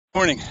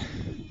Morning.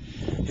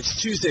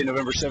 It's Tuesday,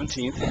 November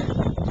 17th,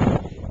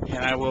 and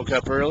I woke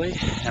up early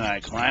and I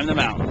climbed the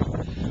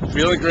mountain.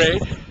 Feeling great.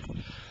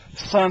 The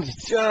sun's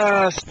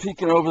just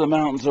peeking over the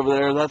mountains over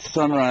there. That's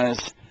sunrise,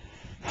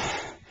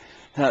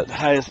 that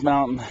highest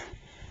mountain.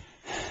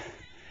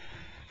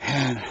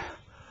 And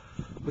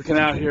looking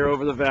out here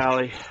over the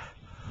valley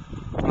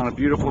on a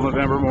beautiful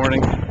November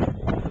morning.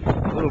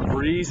 A little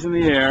breeze in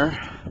the air.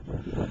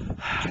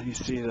 And you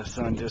see the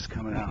sun just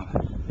coming out.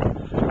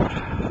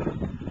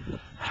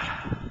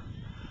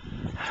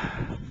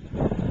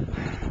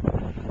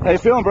 How you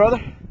feeling, brother?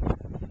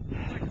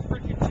 Like a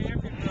freaking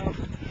champion, bro.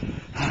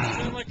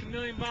 Feeling like $1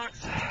 million.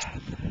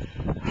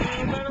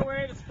 No better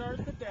way to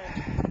start the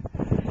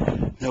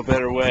day. No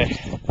better way.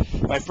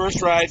 My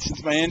first ride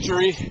since my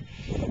injury.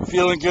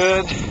 Feeling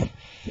good.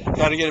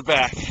 Got to get it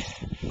back.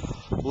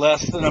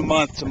 Less than a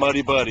month to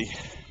Muddy Buddy.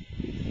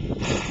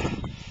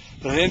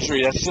 But an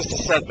injury, that's just a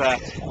setback.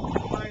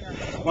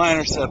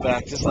 Minor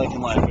setback, just like in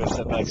life. We have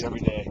setbacks every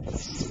day.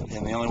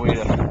 And the only way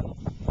to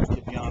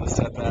get beyond a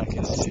setback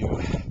is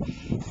to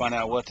find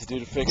out what to do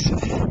to fix it.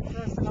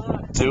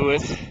 Do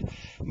it,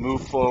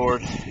 move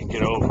forward, and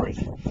get over it.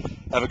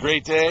 Have a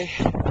great day.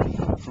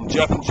 From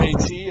Jeff and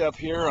JT up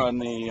here on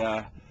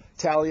the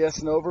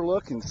Taliesen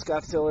Overlook in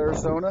Scottsdale,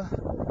 Arizona.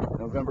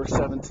 November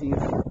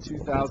 17th,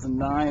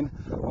 2009.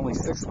 Only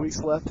 6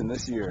 weeks left in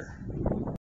this year.